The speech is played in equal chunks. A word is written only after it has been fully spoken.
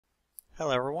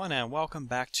Hello everyone and welcome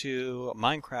back to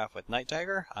Minecraft with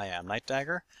Nightdagger. I am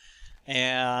Nightdagger,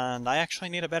 and I actually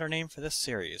need a better name for this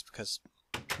series because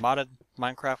modded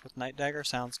Minecraft with Nightdagger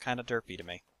sounds kind of derpy to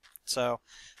me. So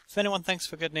if anyone thinks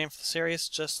of a good name for the series,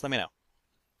 just let me know.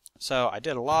 So I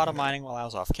did a lot of mining while I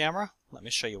was off camera. Let me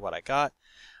show you what I got.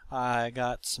 I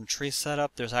got some trees set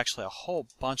up. There's actually a whole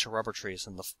bunch of rubber trees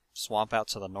in the swamp out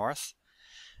to the north.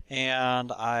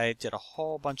 And I did a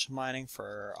whole bunch of mining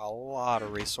for a lot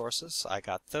of resources. I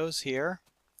got those here.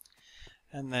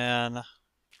 And then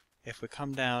if we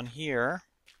come down here,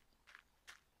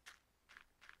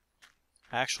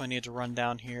 I actually need to run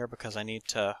down here because I need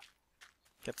to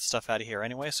get the stuff out of here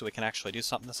anyway so we can actually do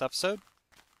something this episode.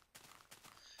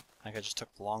 I think I just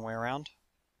took the long way around.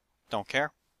 Don't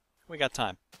care. We got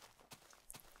time.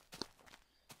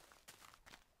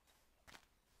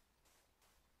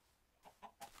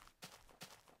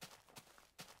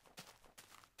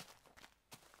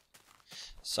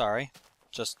 Sorry,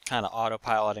 just kind of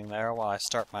autopiloting there while I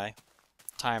start my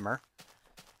timer.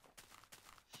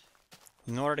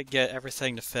 In order to get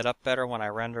everything to fit up better when I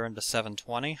render into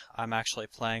 720, I'm actually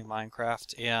playing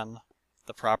Minecraft in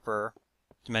the proper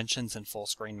dimensions in full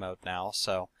screen mode now,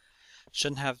 so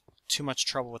shouldn't have too much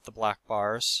trouble with the black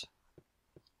bars,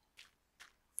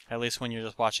 at least when you're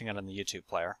just watching it on the YouTube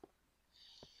player.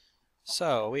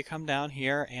 So we come down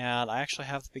here and I actually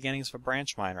have the beginnings of a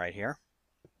branch mine right here.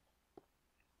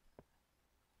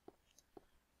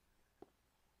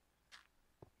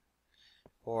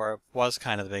 Or it was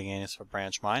kind of the beginnings of a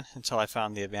branch mine until I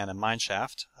found the abandoned mine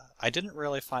shaft. I didn't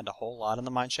really find a whole lot in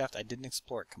the mine shaft. I didn't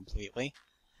explore it completely.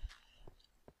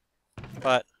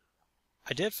 But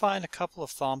I did find a couple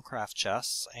of Thaumcraft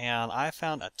chests, and I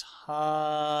found a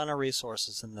ton of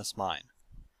resources in this mine.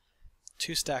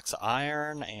 2 stacks of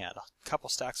iron, and a couple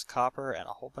stacks of copper, and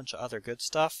a whole bunch of other good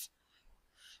stuff.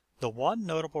 The one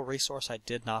notable resource I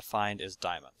did not find is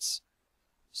diamonds.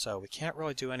 So we can't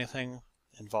really do anything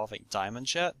involving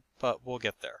diamonds yet, but we'll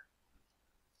get there.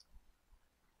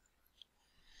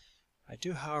 I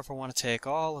do, however, want to take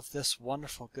all of this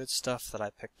wonderful good stuff that I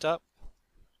picked up,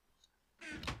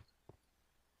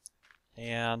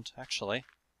 and actually,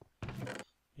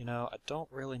 you know, I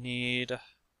don't really need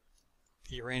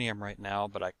uranium right now,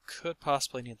 but I could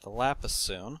possibly need the lapis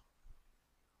soon.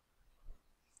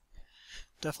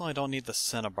 Definitely don't need the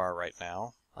cinnabar right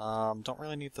now. Don't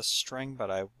really need the string,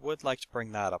 but I would like to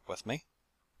bring that up with me.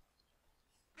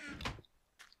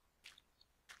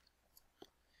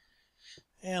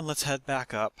 And let's head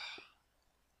back up.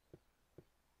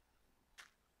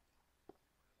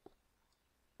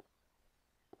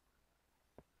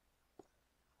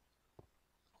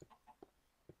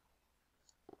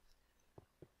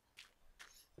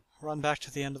 Run back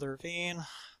to the end of the ravine.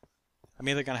 I'm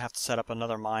either going to have to set up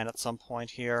another mine at some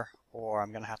point here, or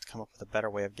I'm going to have to come up with a better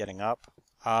way of getting up.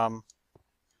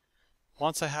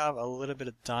 Once I have a little bit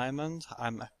of diamond,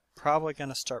 I'm probably going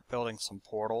to start building some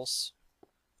portals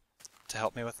to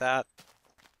help me with that.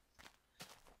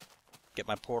 Get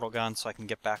my portal gun so I can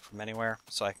get back from anywhere,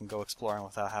 so I can go exploring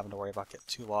without having to worry about getting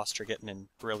too lost or getting in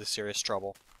really serious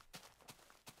trouble.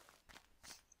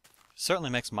 Certainly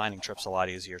makes mining trips a lot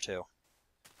easier too.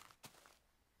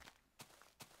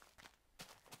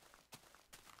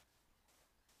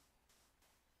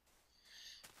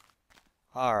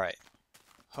 Alright,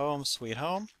 home sweet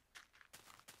home.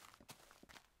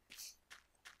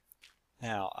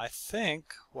 Now, I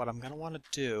think what I'm going to want to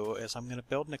do is I'm going to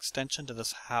build an extension to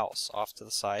this house off to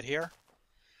the side here.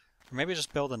 Or maybe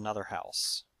just build another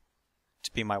house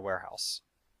to be my warehouse.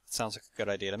 That sounds like a good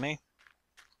idea to me.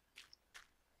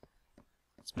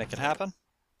 Let's make it happen.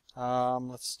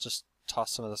 Let's just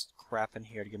toss some of this crap in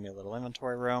here to give me a little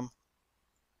inventory room.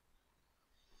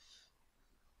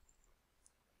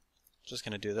 Just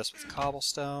going to do this with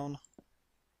cobblestone.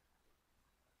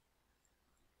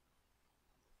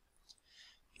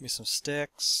 Give me some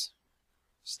sticks.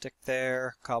 Stick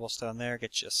there, cobblestone there,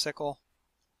 get you a sickle.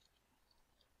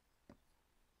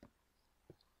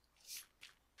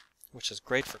 Which is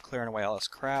great for clearing away all this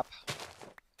crap.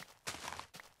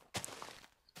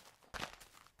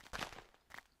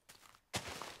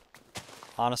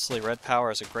 Honestly, red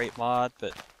power is a great mod,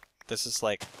 but this is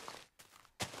like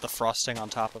the frosting on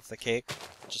top of the cake.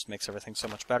 It just makes everything so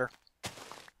much better.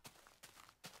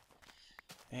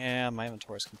 And my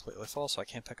inventory is completely full, so I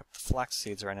can't pick up the flax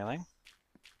seeds or anything.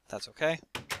 That's okay.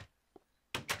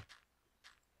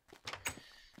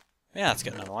 Yeah, it's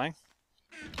getting annoying.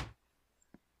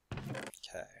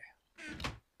 Okay.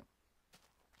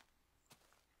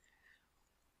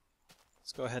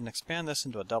 Let's go ahead and expand this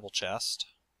into a double chest.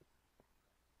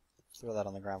 Throw that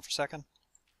on the ground for a second.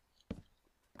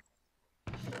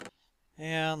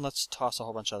 And let's toss a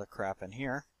whole bunch of other crap in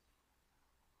here.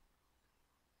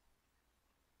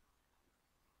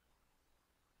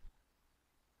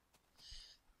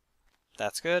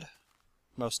 That's good.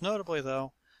 Most notably,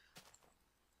 though,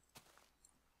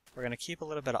 we're going to keep a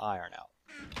little bit of iron out.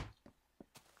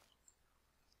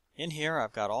 In here,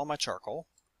 I've got all my charcoal.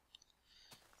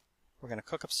 We're going to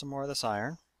cook up some more of this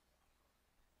iron.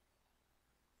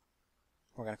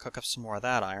 We're going to cook up some more of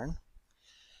that iron.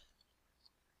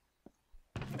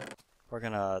 We're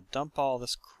going to dump all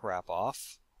this crap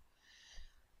off.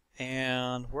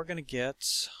 And we're going to get,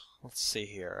 let's see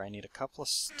here, I need a couple of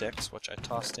sticks, which I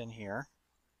tossed in here.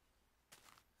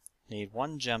 Need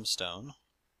one gemstone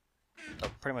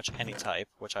of pretty much any type,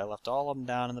 which I left all of them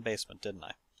down in the basement, didn't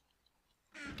I?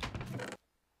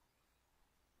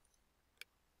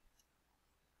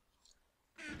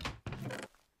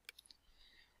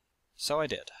 So I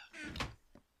did.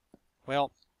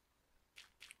 Well,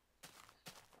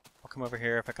 I'll come over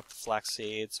here, pick up the flax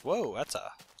seeds. Whoa, that's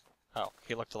a... Oh,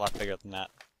 he looked a lot bigger than that.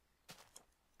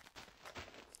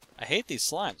 I hate these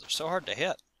slimes. They're so hard to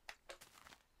hit.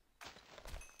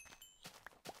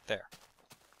 There.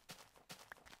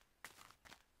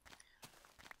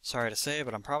 Sorry to say,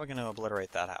 but I'm probably going to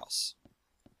obliterate that house.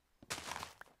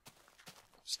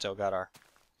 Still got our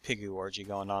piggy orgy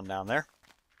going on down there.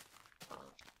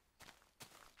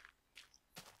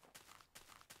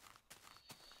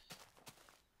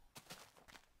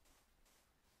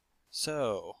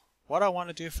 So, what I want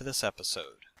to do for this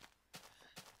episode.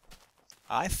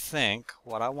 I think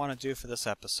what I want to do for this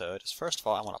episode is, first of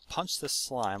all, I want to punch this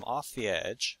slime off the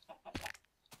edge.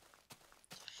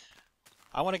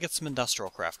 I want to get some industrial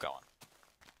craft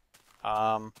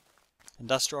going.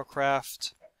 Industrial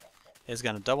craft is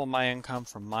going to double my income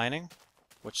from mining,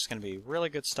 which is going to be really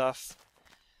good stuff.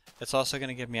 It's also going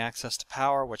to give me access to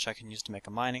power, which I can use to make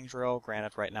a mining drill.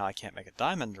 Granted, right now I can't make a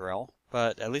diamond drill,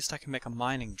 but at least I can make a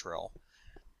mining drill,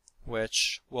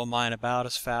 which will mine about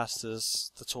as fast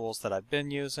as the tools that I've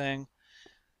been using.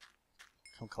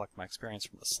 Come collect my experience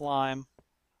from the slime.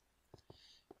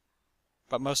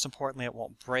 But most importantly, it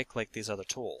won't break like these other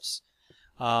tools.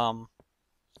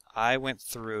 I went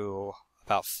through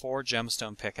about 4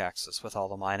 gemstone pickaxes with all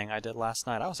the mining I did last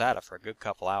night. I was at it for a good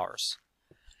couple hours.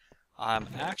 I'm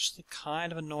actually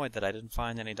kind of annoyed that I didn't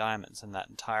find any diamonds in that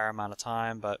entire amount of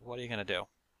time, but what are you going to do?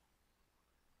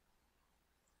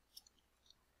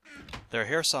 They're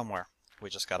here somewhere.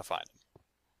 We just got to find them.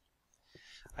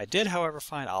 I did, however,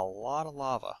 find a lot of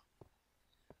lava.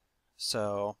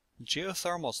 So,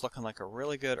 geothermal is looking like a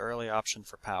really good early option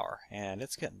for power, and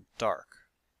it's getting dark.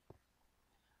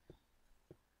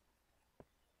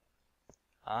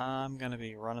 I'm going to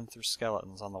be running through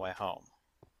skeletons on the way home.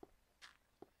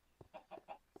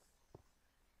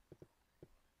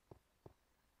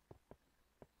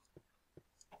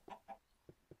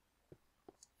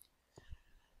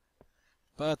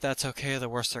 But that's okay, the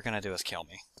worst they're going to do is kill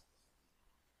me.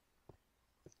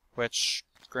 Which,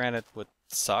 granted, would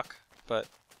suck, but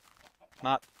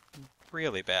not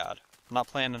really bad. I'm not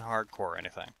playing in hardcore or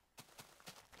anything.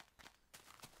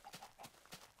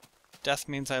 Death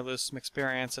means I lose some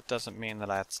experience, it doesn't mean that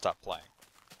I have to stop playing.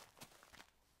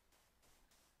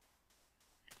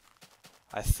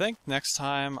 I think next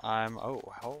time I'm... Oh,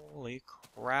 holy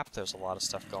crap, there's a lot of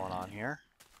stuff going on here.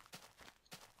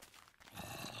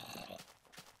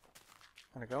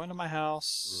 I'm gonna go into my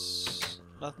house.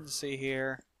 Nothing to see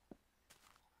here.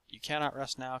 You cannot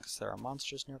rest now because there are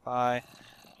monsters nearby.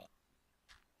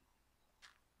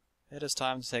 It is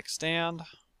time to take a stand.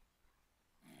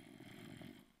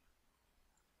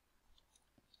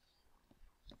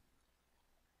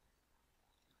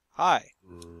 Hi.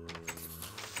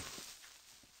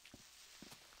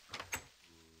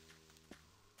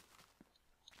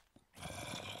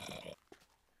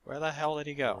 Where the hell did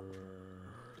he go?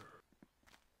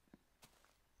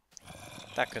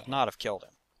 That could not have killed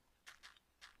him.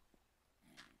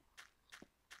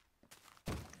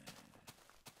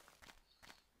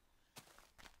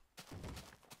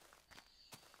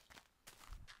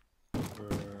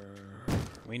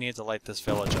 We need to light this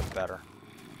village up better.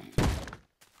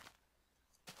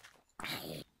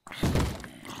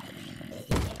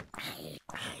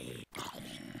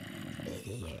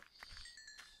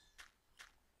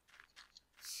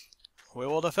 We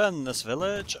will defend this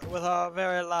village with our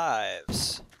very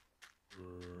lives.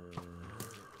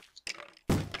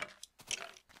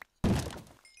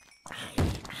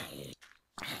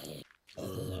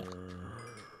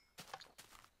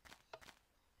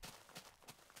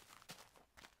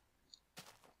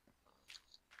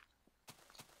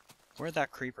 Where'd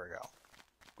that creeper go?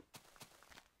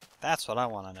 That's what I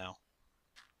want to know.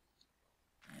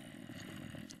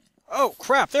 Oh,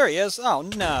 crap, there he is! Oh,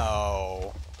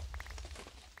 no!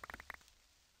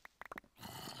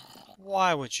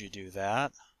 Why would you do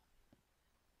that?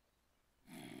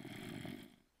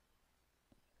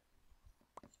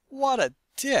 What a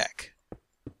dick!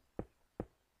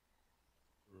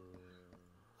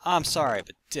 I'm sorry,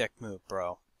 but dick move,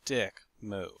 bro. Dick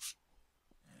move.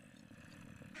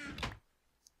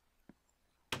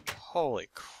 Holy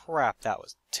crap, that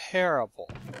was terrible.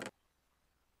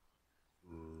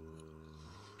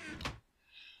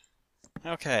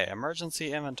 Okay,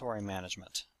 emergency inventory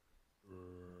management.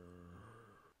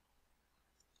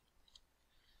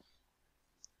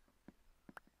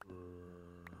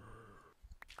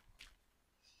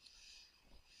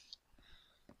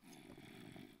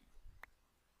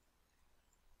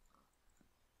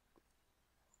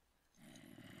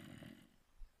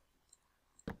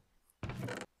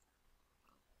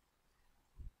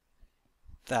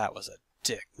 That was a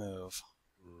dick move.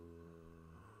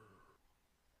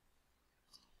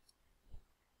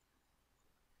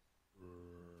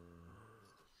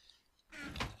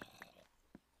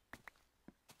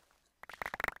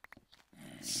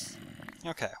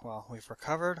 Okay, well, we've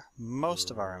recovered most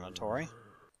of our inventory.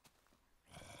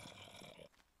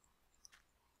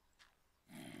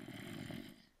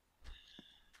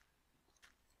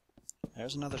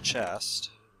 There's another chest,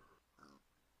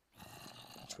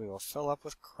 which we will fill up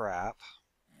with crap.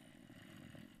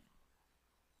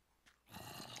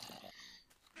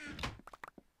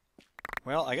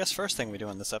 Well, I guess first thing we do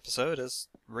in this episode is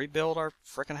rebuild our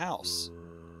frickin' house.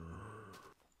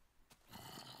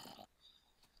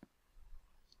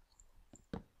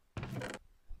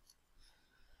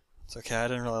 It's okay, I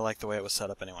didn't really like the way it was set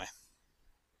up anyway.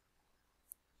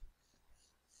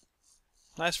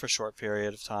 Nice for a short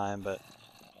period of time, but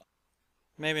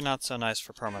maybe not so nice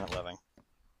for permanent living.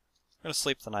 I'm going to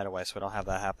sleep the night away so we don't have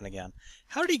that happen again.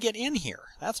 How did he get in here?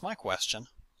 That's my question.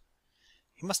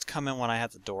 He must have come in when I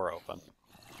had the door open.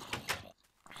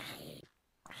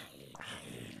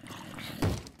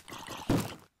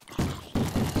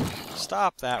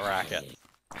 Stop that racket.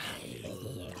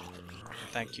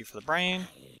 Thank you for the brain.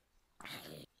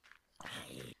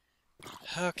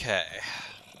 Okay.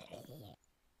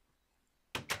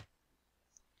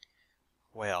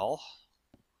 Well,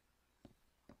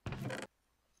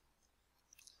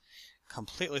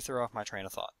 completely threw off my train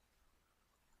of thought.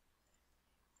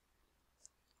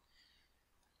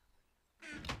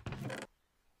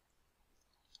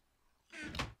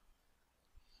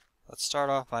 Let's start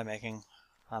off by making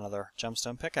another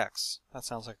gemstone pickaxe. That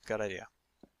sounds like a good idea.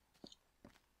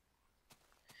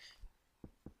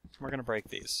 We're going to break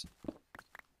these.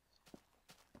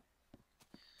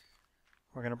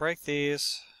 We're going to break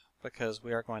these because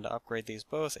we are going to upgrade these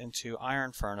both into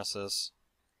iron furnaces,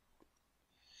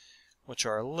 which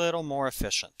are a little more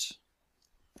efficient.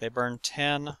 They burn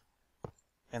 10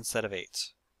 instead of 8.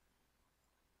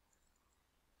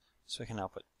 So we can now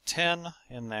put 10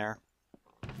 in there.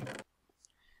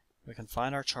 We can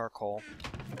find our charcoal,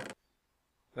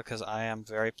 because I am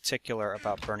very particular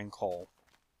about burning coal.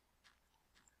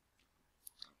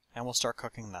 And we'll start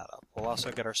cooking that up. We'll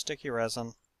also get our sticky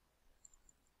resin.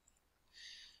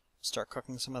 Start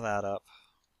cooking some of that up,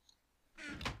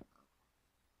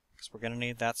 because we're going to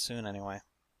need that soon anyway.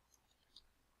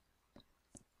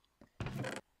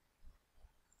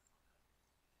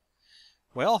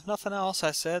 Well, if nothing else, I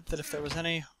said that if there was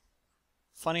any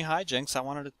funny hijinks I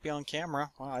wanted it to be on camera,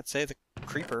 well, I'd say the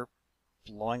creeper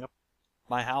blowing up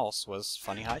my house was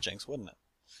funny hijinks, wouldn't it?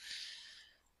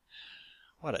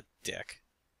 What a dick.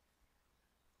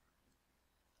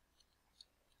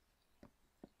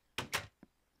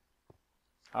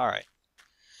 Alright.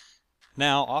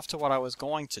 Now, off to what I was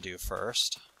going to do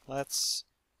first. Let's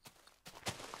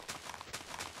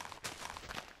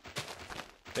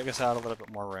dig us out a little bit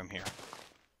more room here.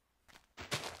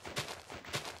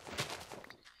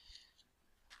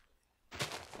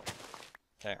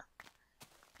 There.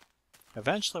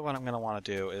 Eventually what I'm going to want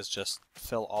to do is just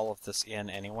fill all of this in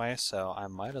anyway, so I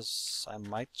might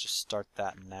just start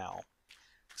that now.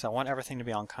 Because I want everything to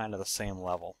be on kind of the same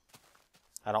level.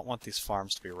 I don't want these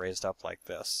farms to be raised up like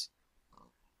this.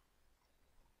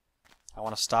 I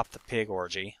want to stop the pig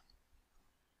orgy.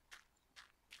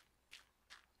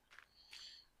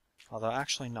 Although,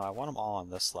 actually, no, I want them all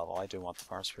on this level. I do want the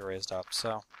farms to be raised up,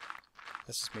 so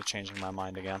this is me changing my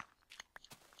mind again.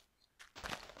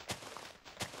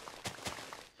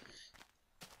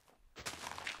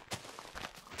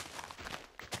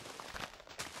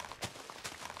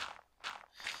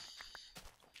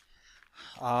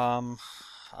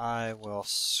 I will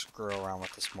screw around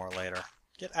with this more later.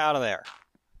 Get out of there.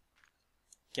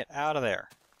 Get out of there.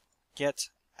 Get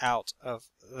out of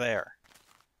there.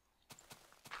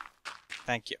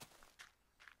 Thank you.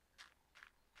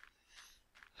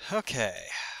 Okay.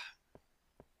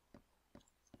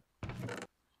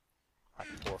 My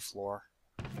poor floor.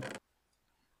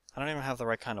 I don't even have the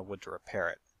right kind of wood to repair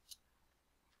it.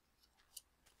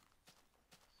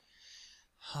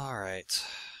 Alright.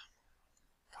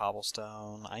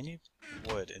 Cobblestone. I need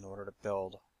wood in order to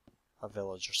build a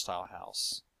villager-style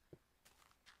house.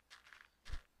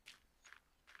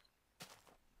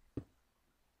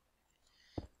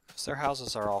 Because their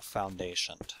houses are all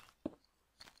foundationed.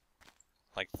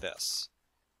 Like this.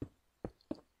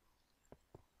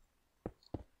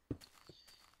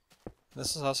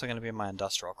 This is also going to be my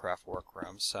industrial craft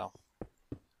workroom, so...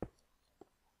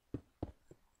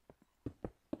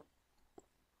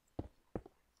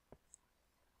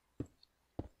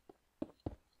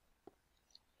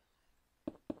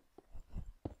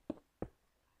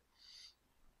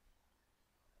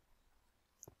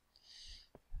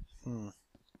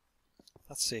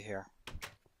 Let's see here.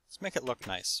 Let's make it look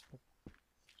nice.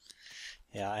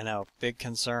 Yeah, I know. Big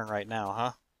concern right now,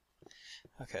 huh?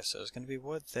 Okay, so there's going to be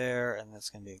wood there, and there's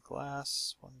going to be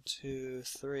glass. 1, 2,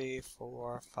 3,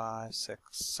 4, 5, 6,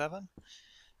 7.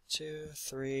 2,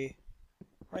 3.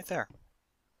 Right there.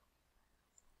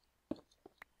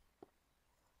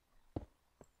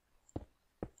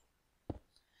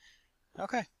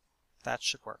 Okay, that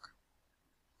should work.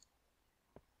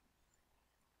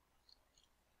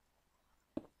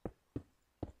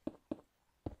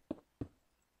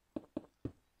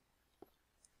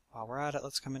 While we're at it,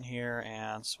 let's come in here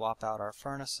and swap out our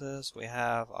furnaces. We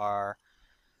have our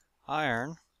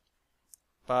iron,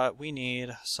 but we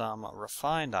need some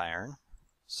refined iron.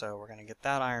 So we're going to get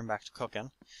that iron back to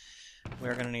cooking.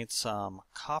 We're going to need some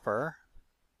copper,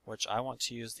 which I want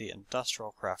to use the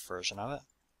industrial craft version of it,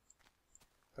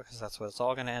 because that's what it's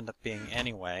all going to end up being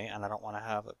anyway, and I don't want to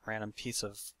have a random piece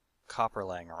of copper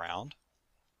laying around.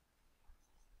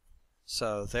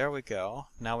 So there we go.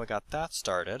 Now we got that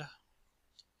started.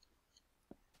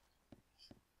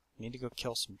 Need to go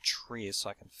kill some trees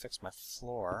so I can fix my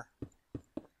floor.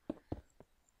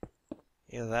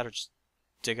 Either that or just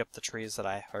dig up the trees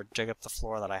that or dig up the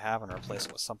floor that I have and replace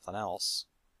it with something else.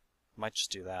 Might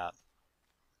just do that.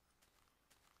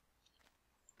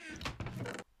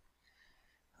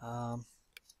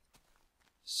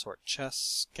 Sort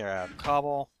chests, grab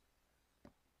cobble,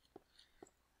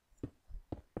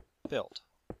 build.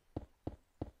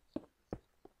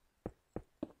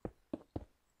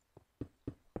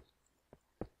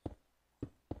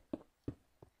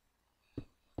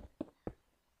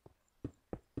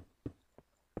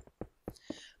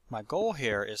 My goal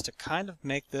here is to kind of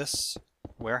make this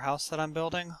warehouse that I'm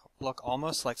building look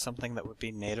almost like something that would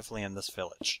be natively in this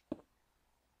village.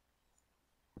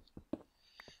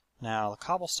 Now, the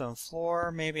cobblestone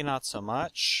floor, maybe not so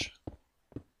much,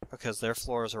 because their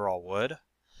floors are all wood,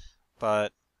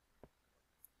 but,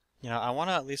 you know, I want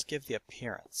to at least give the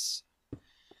appearance.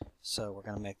 So we're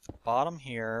going to make the bottom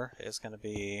here is going to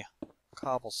be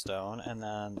cobblestone, and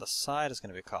then the side is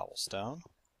going to be cobblestone.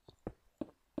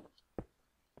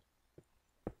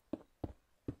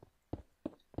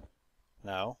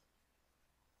 No.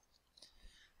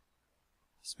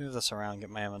 Let's move this around and get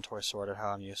my inventory sorted how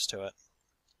I'm used to it.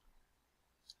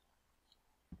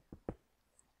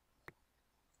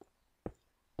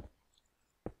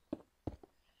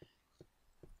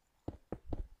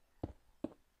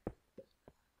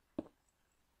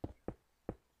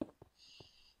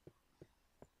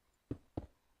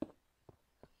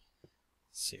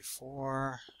 Let's see,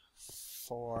 4,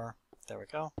 4, there we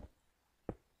go.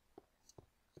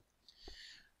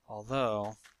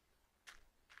 Although,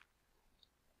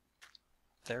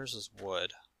 theirs is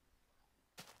wood.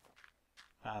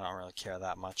 I don't really care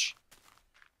that much.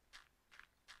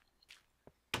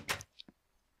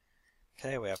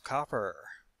 Okay, we have copper.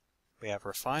 We have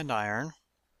refined iron.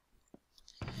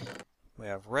 We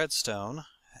have redstone.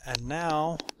 And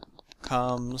now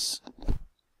comes...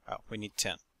 oh, we need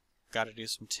tin. Got to do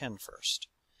some tin first.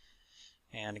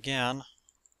 And again,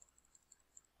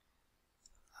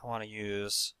 I want to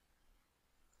use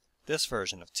this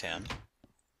version of tin.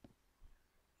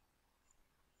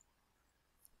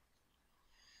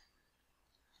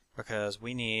 Because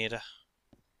we need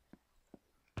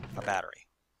a battery.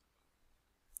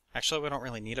 Actually, we don't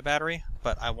really need a battery,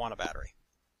 but I want a battery.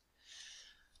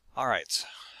 Alright.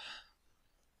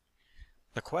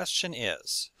 The question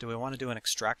is, do we want to do an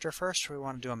extractor first, or do we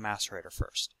want to do a macerator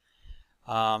first?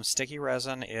 Sticky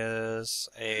resin is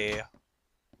a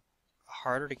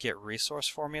harder to get resource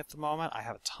for me at the moment. I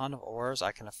have a ton of ores.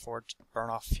 I can afford to burn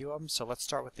off a few of them, so let's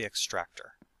start with the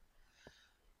extractor.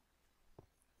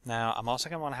 Now, I'm also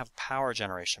going to want to have a power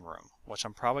generation room, which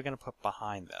I'm probably going to put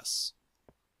behind this.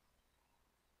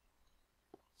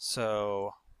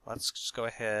 So, let's just go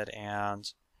ahead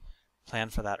and plan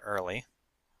for that early.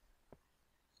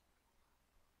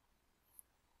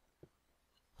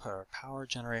 Put our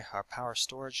power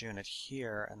storage unit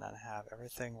here, and then have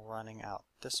everything running out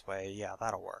this way. Yeah,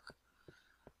 that'll work.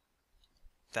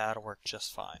 That'll work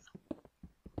just fine.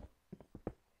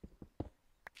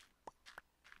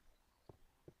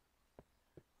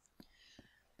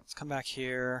 Let's come back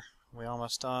here. We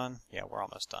almost done? Yeah, we're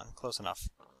almost done. Close enough.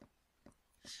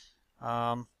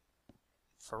 For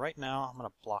right now, I'm going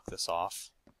to block this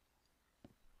off.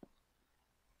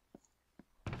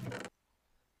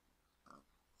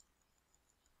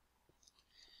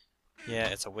 Yeah,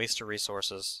 it's a waste of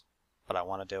resources, but I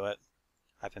want to do it.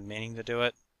 I've been meaning to do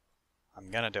it.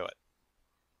 I'm going to do it.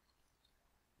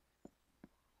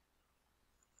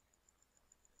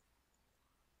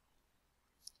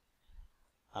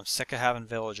 I'm sick of having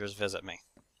villagers visit me.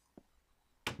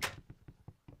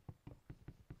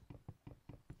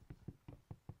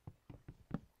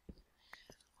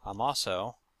 I'm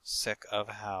also sick of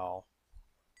how...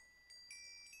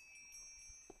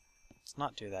 Let's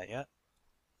not do that yet.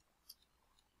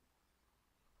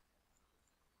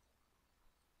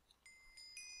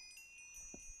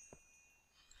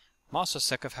 I'm also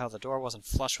sick of how the door wasn't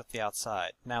flush with the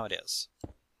outside. Now it is.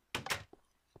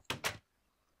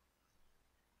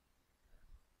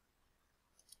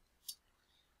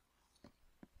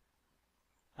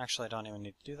 Actually, I don't even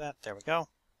need to do that. There we go.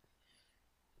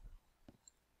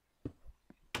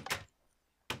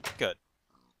 Good.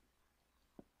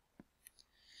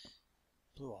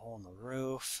 Blew a hole in the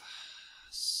roof.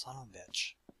 Son of a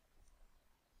bitch.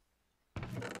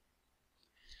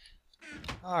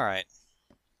 Alright.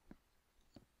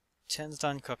 Tin's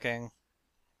done cooking.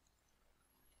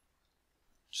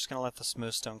 Just gonna let the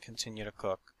smooth stone continue to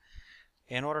cook.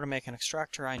 In order to make an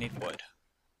extractor, I need wood.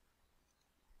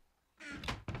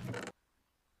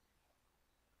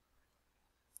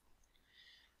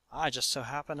 I just so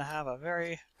happen to have a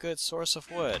very good source of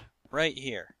wood right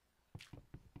here.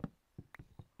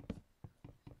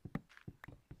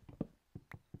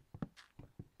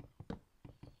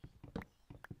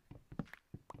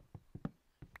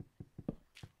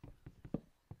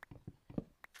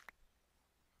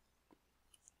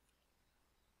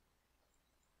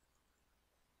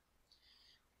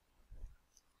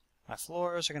 My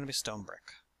floors are going to be stone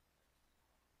brick.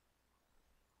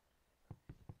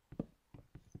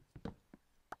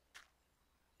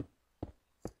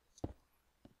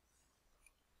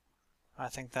 I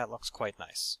think that looks quite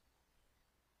nice.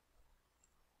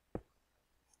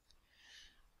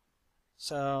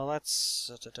 So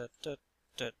let's...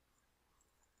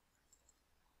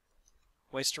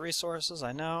 Waste of resources,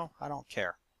 I know. I don't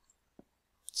care.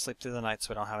 Sleep through the night so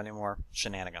we don't have any more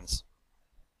shenanigans.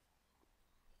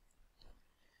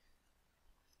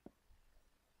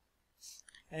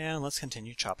 And let's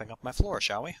continue chopping up my floor,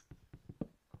 shall we?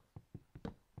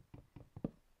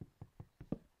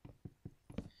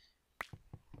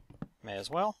 May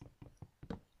as well.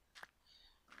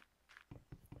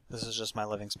 This is just my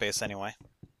living space anyway.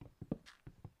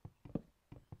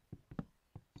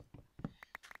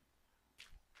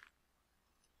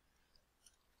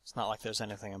 It's not like there's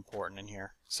anything important in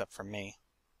here, except for me.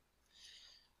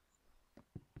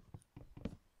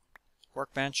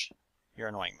 Workbench, you're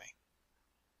annoying me.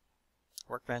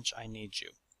 Workbench, I need you.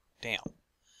 Damn.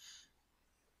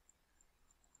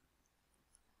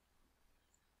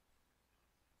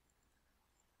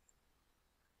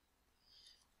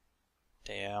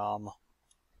 Damn.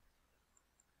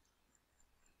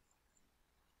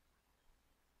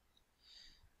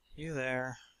 You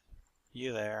there.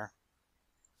 You there.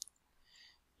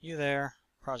 You there.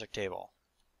 Project table.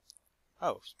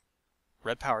 Oh.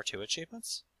 Red Power 2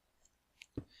 achievements?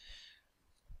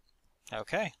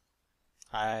 Okay.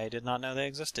 I did not know they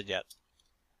existed yet.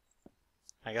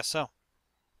 I guess so.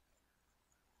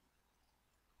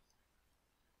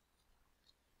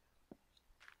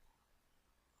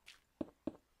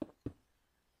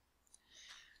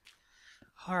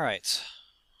 Alright.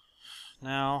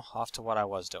 Now, off to what I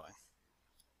was doing.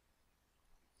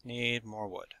 Need more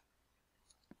wood.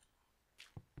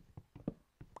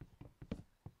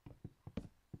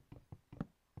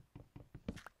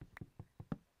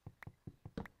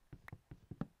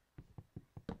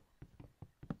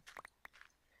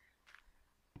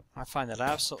 I find it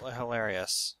absolutely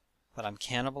hilarious that I'm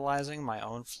cannibalizing my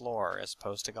own floor as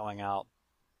opposed to going out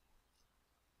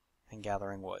and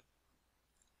gathering wood.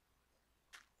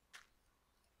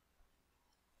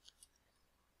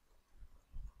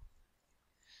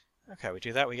 Okay, we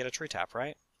do that, we get a tree tap,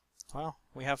 right? Well,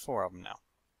 we have 4 of them now.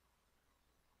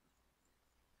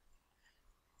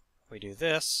 We do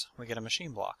this, we get a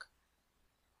machine block.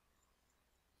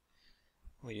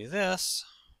 We do this,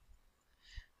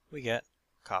 we get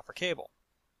copper cable.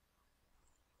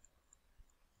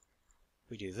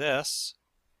 We do this,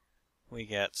 we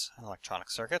get an electronic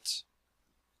circuit.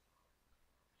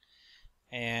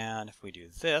 And if we do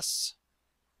this,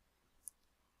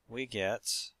 we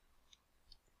get,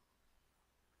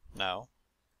 no,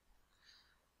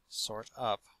 sort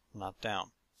up, not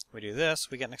down. We do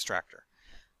this, we get an extractor.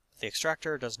 The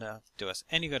extractor doesn't do us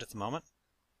any good at the moment.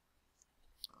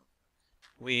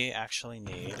 We actually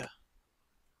need a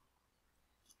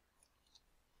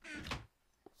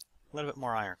little bit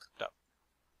more iron cooked up.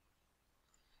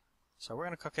 So we're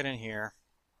going to cook it in here.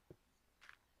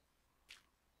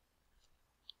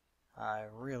 I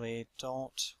really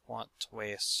don't want to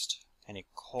waste any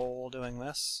coal doing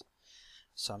this,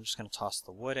 so I'm just going to toss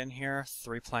the wood in here.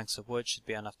 3 planks of wood should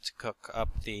be enough to cook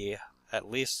up the at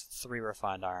least 3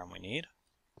 refined iron we need.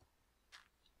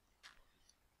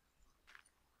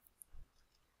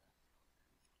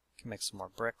 Can make some more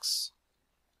bricks.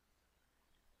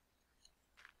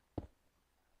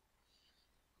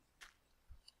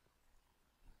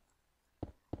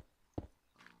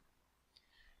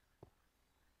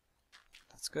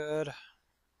 That's good.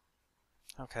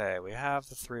 Okay, we have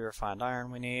the 3 refined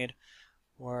iron we need.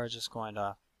 We're just going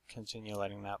to continue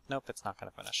letting that... Nope, it's not going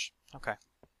to finish. Okay.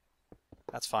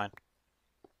 That's fine.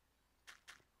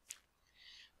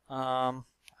 I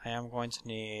am going to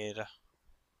need a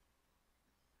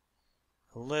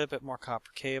little bit more copper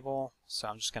cable, so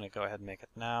I'm just going to go ahead and make it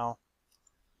now.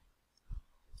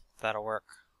 That'll work.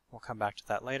 We'll come back to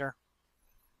that later.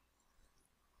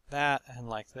 That, and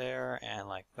like there, and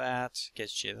like that,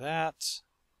 gets you that.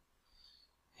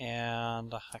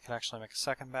 And I could actually make a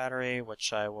second battery,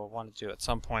 which I will want to do at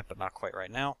some point, but not quite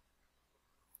right now.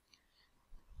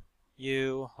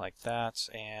 You, like that,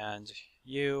 and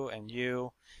you,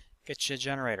 get you a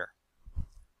generator.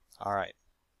 Alright.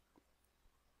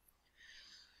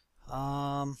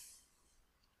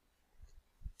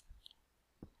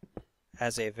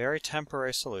 As a very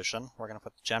temporary solution, we're going to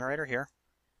put the generator here.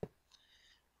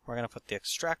 We're going to put the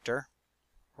extractor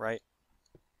right,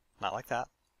 not like that,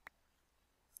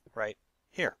 right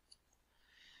here.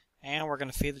 And we're going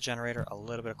to feed the generator a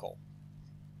little bit of coal.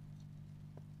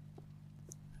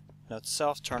 Note to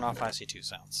self, turn off IC2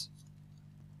 sounds.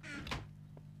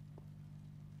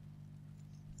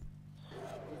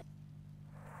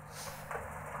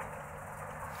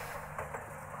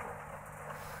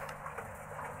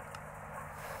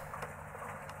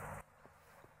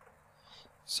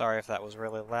 Sorry if that was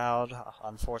really loud.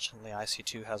 Unfortunately,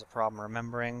 IC2 has a problem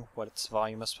remembering what its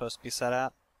volume is supposed to be set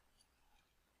at.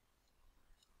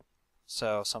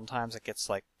 So sometimes it gets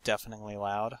like deafeningly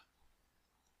loud.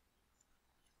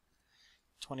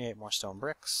 28 more stone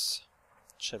bricks.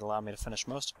 Should allow me to finish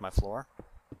most of my floor.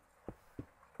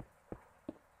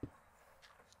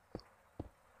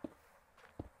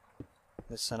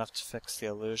 This is enough to fix the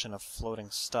illusion of floating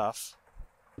stuff.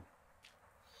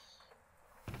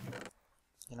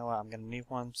 You know what, I'm going to need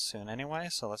one soon anyway,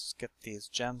 so let's get these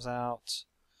gems out.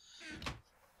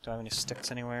 Do I have any sticks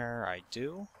anywhere? I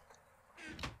do.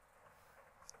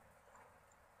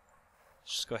 Let's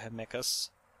just go ahead and make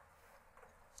us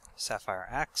sapphire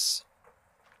axe.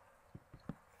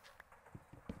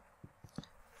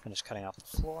 Finish cutting out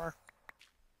the floor.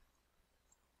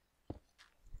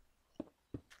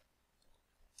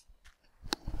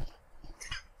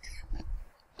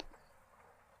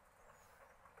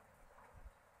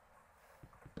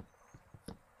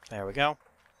 There we go.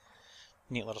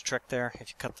 Neat little trick there.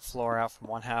 If you cut the floor out from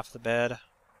one half of the bed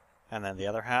and then the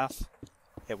other half,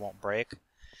 it won't break.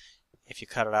 If you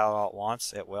cut it out all at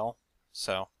once, it will.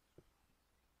 So,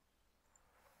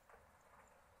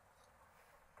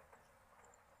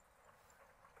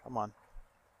 come on.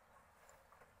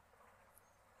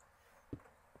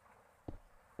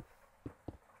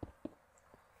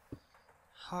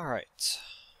 All right.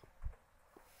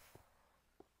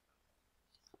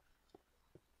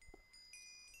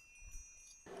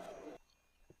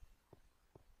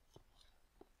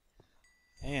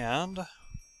 And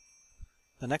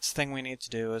the next thing we need to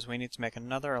do is we need to make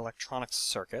another electronic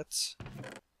circuit.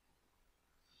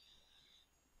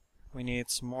 We need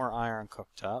some more iron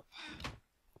cooked up,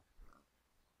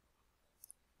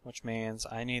 which means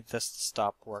I need this to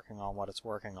stop working on what it's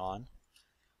working on.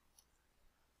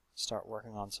 Start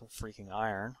working on some freaking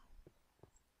iron.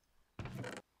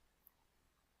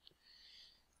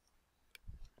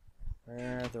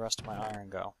 Where'd the rest of my iron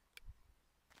go?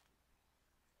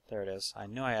 There it is. I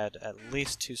knew I had at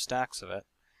least 2 stacks of it.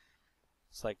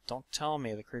 It's like, don't tell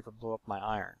me the creeper blew up my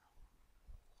iron.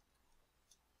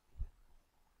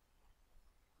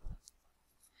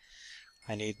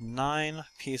 I need 9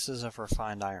 pieces of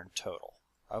refined iron total,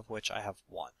 of which I have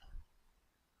 1.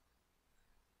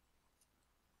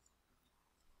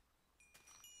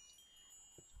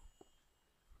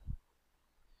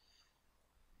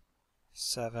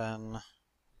 Seven.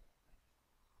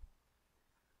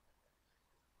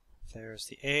 There's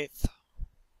the 8th.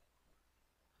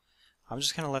 I'm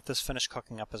just going to let this finish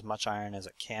cooking up as much iron as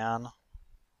it can.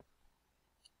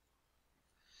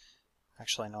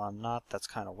 Actually, no, I'm not. That's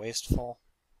kind of wasteful.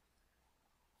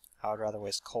 I would rather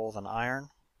waste coal than iron.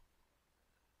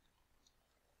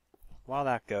 While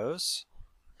that goes,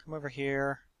 come over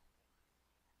here.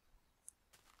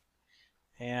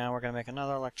 And we're going to make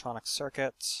another electronic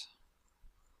circuit.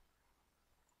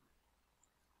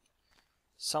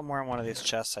 Somewhere in one of these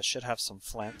chests I should have some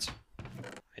flint.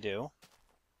 I do.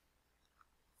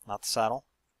 Not the saddle.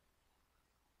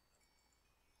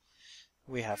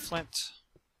 We have flint.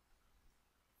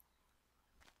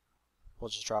 We'll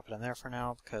just drop it in there for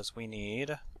now because we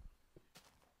need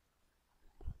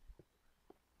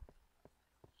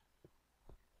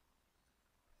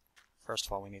first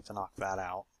of all, we need to knock that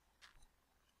out.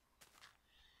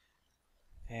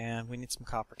 And we need some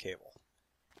copper cable.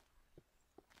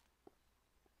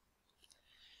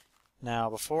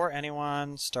 Now, before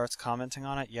anyone starts commenting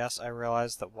on it, yes, I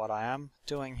realize that what I am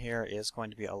doing here is going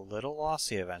to be a little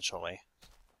lossy eventually.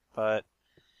 But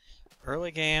early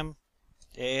game,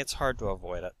 it's hard to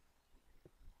avoid it.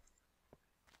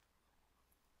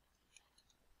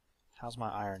 How's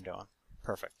my iron doing?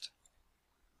 Perfect.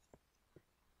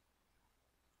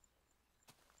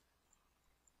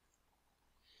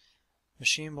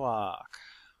 Machine block.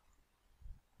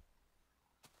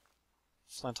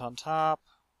 Flint on top.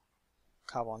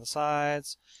 Cobble on the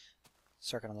sides.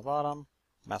 Circuit on the bottom.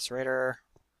 Macerator.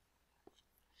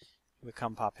 We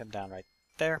come pop him down right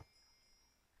there.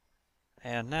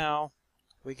 And now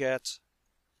we get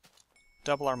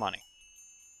double our money.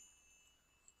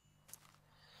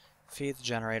 Feed the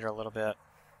generator a little bit.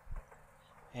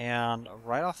 And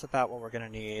right off the bat what we're going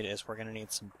to need is we're going to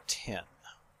need some tin.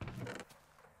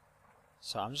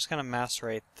 So I'm just going to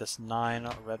macerate this 9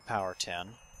 red power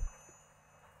tin.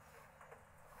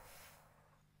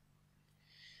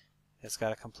 It's got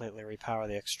to completely repower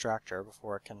the extractor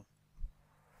before it can...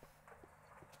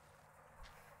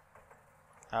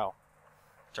 Oh.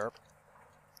 Derp.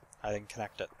 I didn't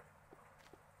connect it.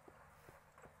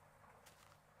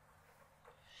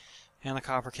 And the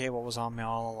copper cable was on me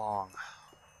all along.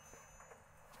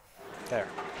 There.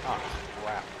 Oh,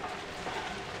 crap.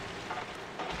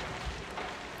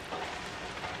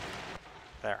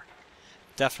 There.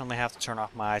 Definitely have to turn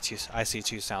off my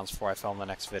IC2 sounds before I film the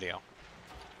next video.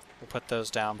 We'll put those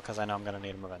down because I know I'm going to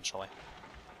need them eventually.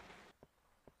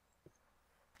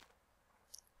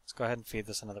 Let's go ahead and feed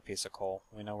this another piece of coal.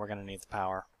 We know we're going to need the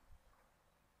power.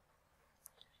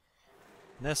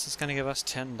 And this is going to give us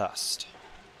tin dust.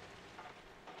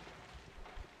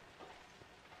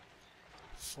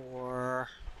 4.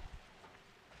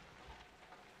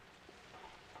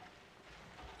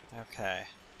 Okay.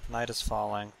 Night is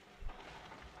falling.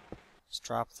 Let's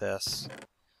drop this.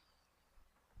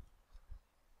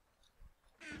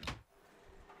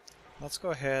 Let's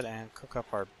go ahead and cook up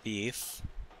our beef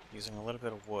using a little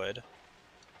bit of wood.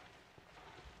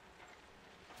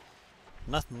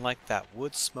 Nothing like that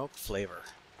wood smoke flavor.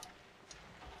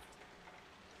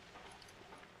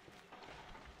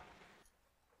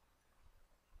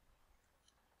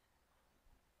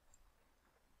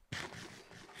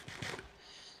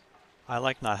 I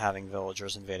like not having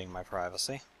villagers invading my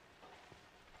privacy.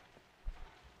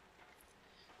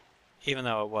 Even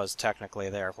though it was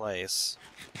technically their place.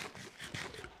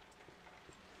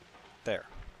 There.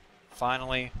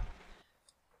 Finally,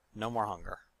 no more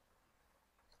hunger.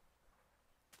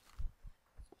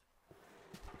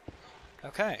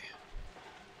 Okay.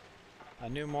 A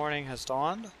new morning has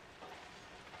dawned,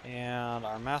 and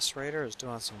our macerator is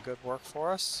doing some good work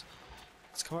for us.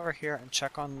 Let's come over here and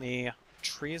check on the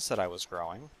trees that I was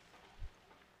growing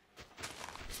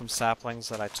from saplings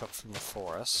that I took from the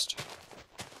forest.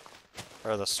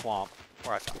 Or the swamp,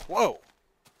 where I found... Whoa!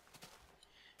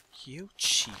 You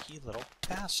cheeky little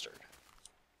bastard.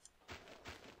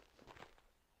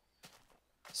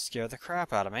 Scared the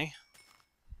crap out of me.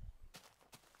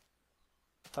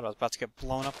 Thought I was about to get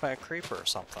blown up by a creeper or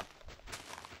something.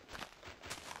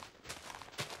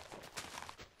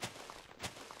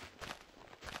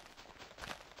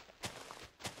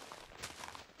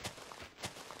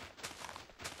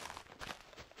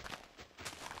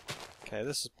 Okay,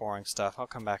 this is boring stuff. I'll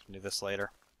come back and do this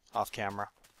later, off camera.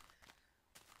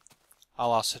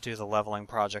 I'll also do the leveling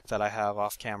project that I have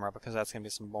off camera because that's going to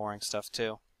be some boring stuff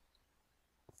too.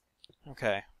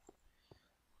 Okay.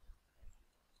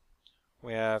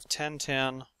 We have 10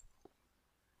 tin.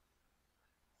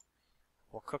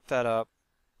 We'll cook that up.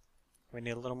 We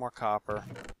need a little more copper.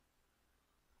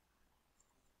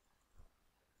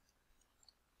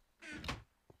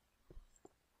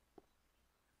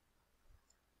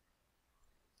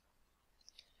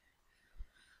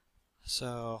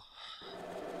 So,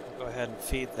 we'll go ahead and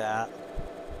feed that.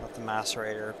 Let the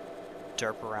macerator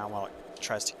derp around while it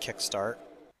tries to kickstart.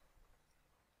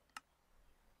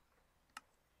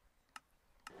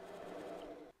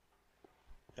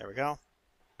 There we go.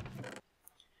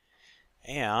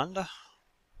 And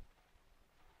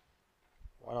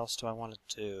what else do I want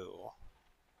to do?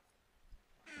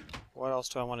 What else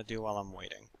do I want to do while I'm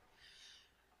waiting?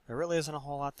 There really isn't a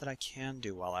whole lot that I can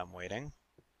do while I'm waiting.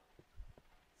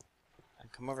 I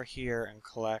come over here and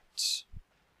collect.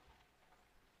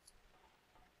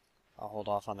 I'll hold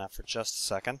off on that for just a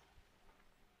second.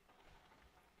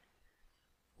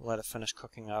 Let it finish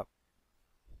cooking up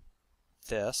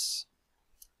this.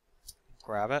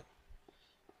 Grab it.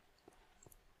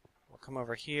 We'll come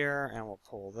over here and we'll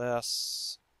pull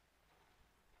this.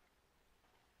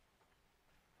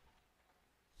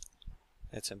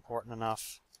 It's important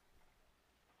enough.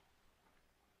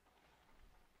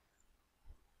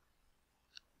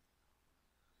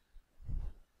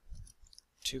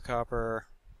 Two copper.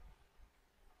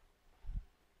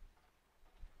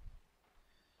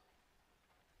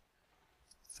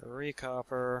 Three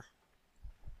copper.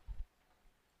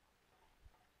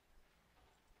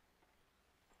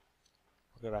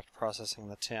 We'll go back to processing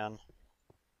the tin.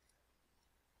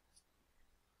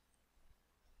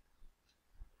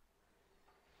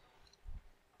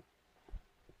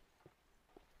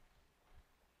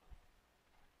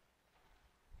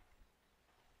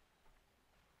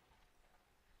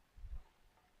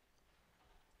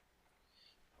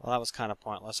 Well, that was kind of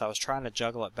pointless. I was trying to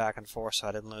juggle it back and forth so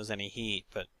I didn't lose any heat,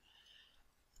 but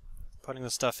putting the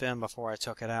stuff in before I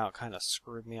took it out kind of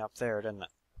screwed me up there, didn't it?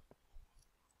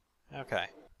 Okay.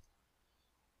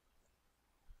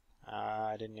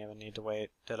 I didn't even need to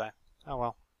wait, did I? Oh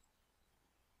well.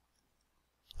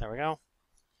 There we go.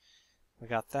 We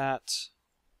got that.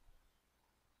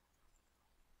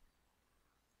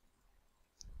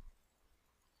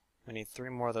 We need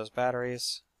 3 more of those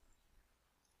batteries.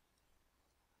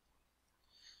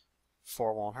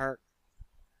 4 won't hurt.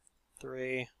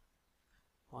 3.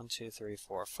 1, 2, 3,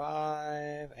 4,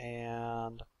 5.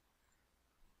 And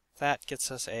that gets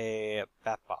us a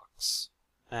bat box.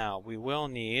 Now, we will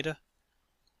need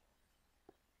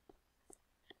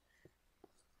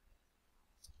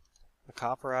the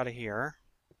copper out of here,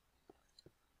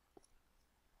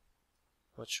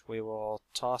 which we will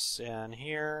toss in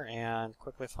here and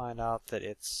quickly find out that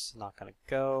it's not going to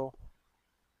go.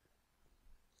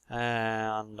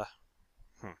 And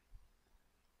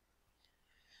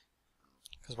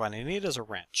because what I need is a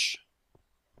wrench.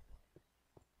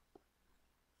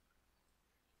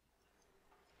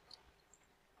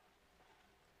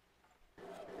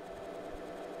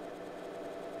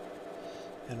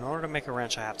 In order to make a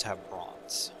wrench, I have to have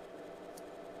bronze.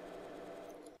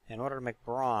 In order to make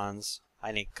bronze,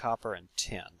 I need copper and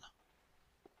tin.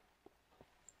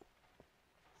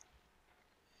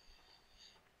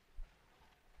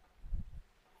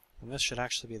 And this should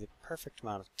actually be the perfect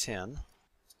amount of tin.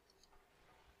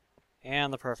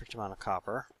 And the perfect amount of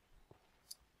copper.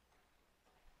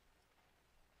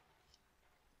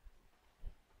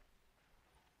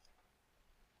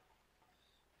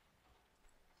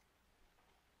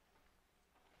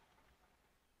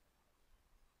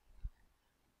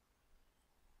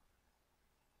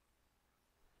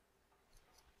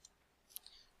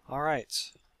 All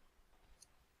right.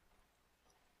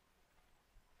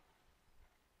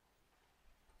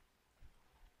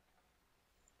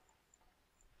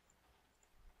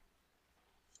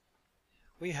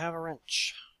 We have a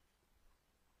wrench.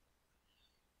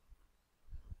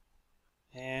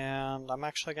 And I'm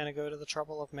actually going to go to the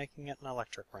trouble of making it an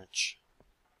electric wrench.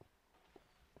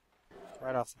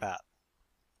 Right off the bat.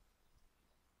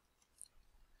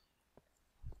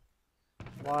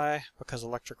 Why? Because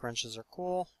electric wrenches are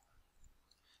cool.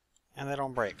 And they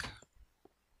don't break.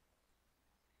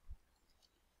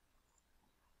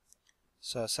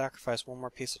 So sacrifice 1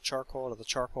 more piece of charcoal to the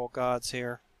charcoal gods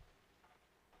here.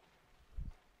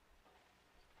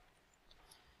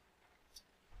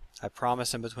 I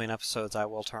promise in between episodes I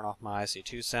will turn off my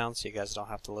IC2 sound so you guys don't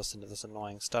have to listen to this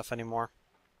annoying stuff anymore.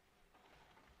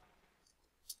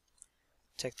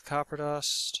 Take the copper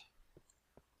dust.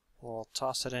 We'll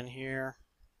toss it in here.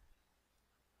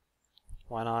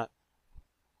 Why not?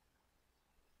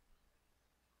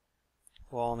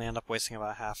 We'll only end up wasting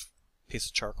about half a piece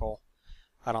of charcoal.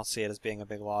 I don't see it as being a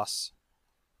big loss.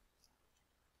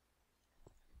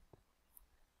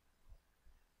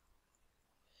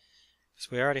 So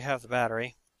we already have the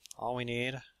battery. All we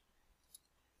need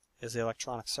is the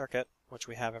electronic circuit, which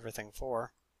we have everything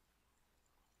for.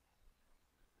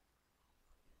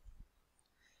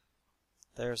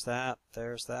 There's that,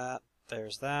 there's that,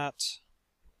 there's that.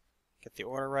 Get the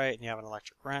order right and you have an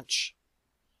electric wrench.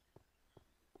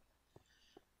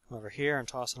 Come over here and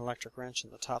toss an electric wrench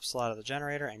in the top slot of the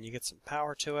generator and you get some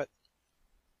power to it.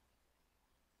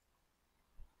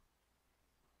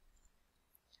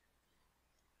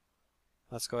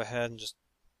 Let's go ahead and just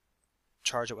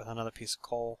charge it with another piece of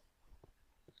coal.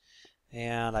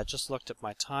 And I just looked at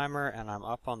my timer and I'm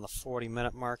up on the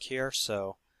 40-minute mark here,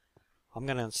 so I'm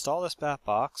going to install this bat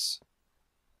box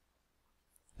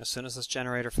as soon as this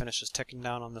generator finishes ticking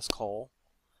down on this coal.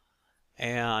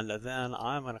 And then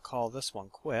I'm going to call this one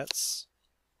quits.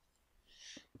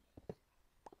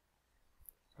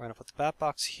 We're going to put the bat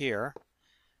box here.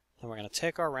 Then we're going to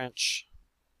take our wrench.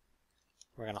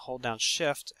 We're going to hold down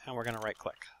Shift and we're going to right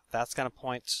click. That's going to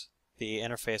point the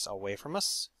interface away from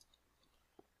us.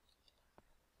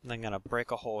 And then I'm going to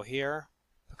break a hole here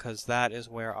because that is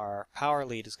where our power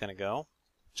lead is going to go,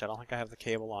 which I don't think I have the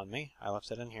cable on me. I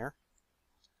left it in here.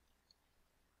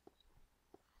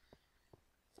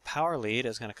 The power lead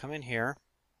is going to come in here,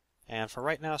 and for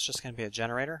right now it's just going to be a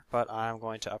generator, but I'm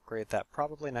going to upgrade that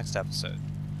probably next episode.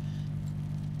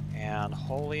 And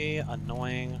holy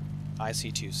annoying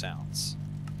IC2 sounds.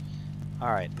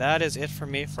 Alright, that is it for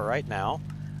me for right now.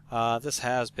 This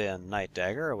has been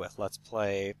Nightdagger with Let's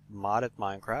Play Modded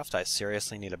Minecraft. I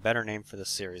seriously need a better name for this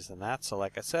series than that, so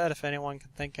like I said, if anyone can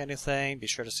think anything, be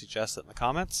sure to suggest it in the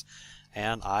comments,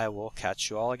 and I will catch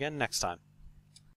you all again next time.